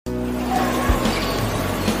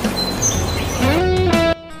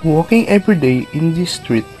Walking every day in this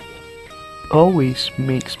street always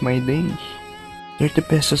makes my day. 30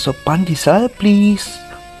 pesos of pandesal, please.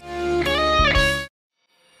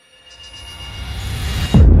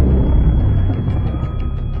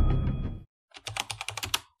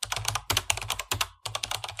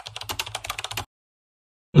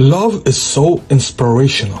 Love is so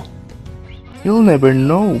inspirational. You'll never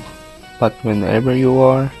know, but whenever you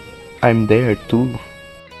are, I'm there too.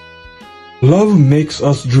 Love makes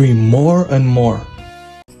us dream more and more.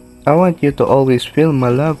 I want you to always feel my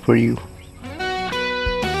love for you.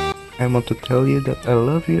 I want to tell you that I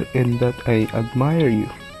love you and that I admire you.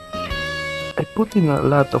 I put in a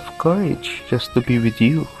lot of courage just to be with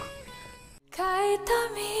you. Kay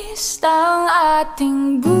tamis ng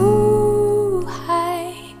ating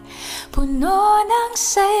buhay, puno ng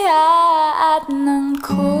saya at ng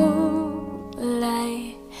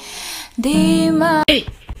kulay. Di ma... Hey!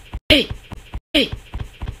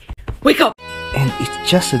 Wake up! And it's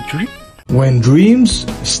just a dream. When dreams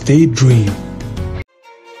stay dream.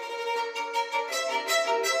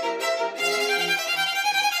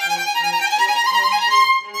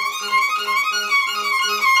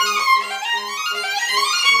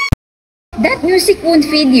 That music won't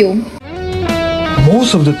feed you.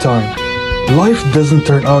 Most of the time, life doesn't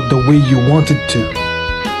turn out the way you want it to.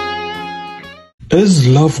 Is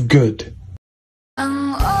love good?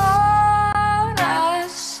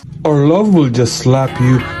 Or love will just slap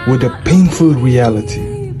you with a painful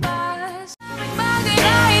reality.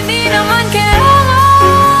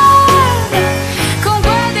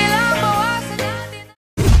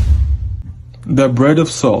 The Bread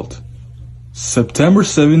of Salt, September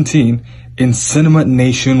 17 in cinema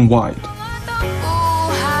nationwide.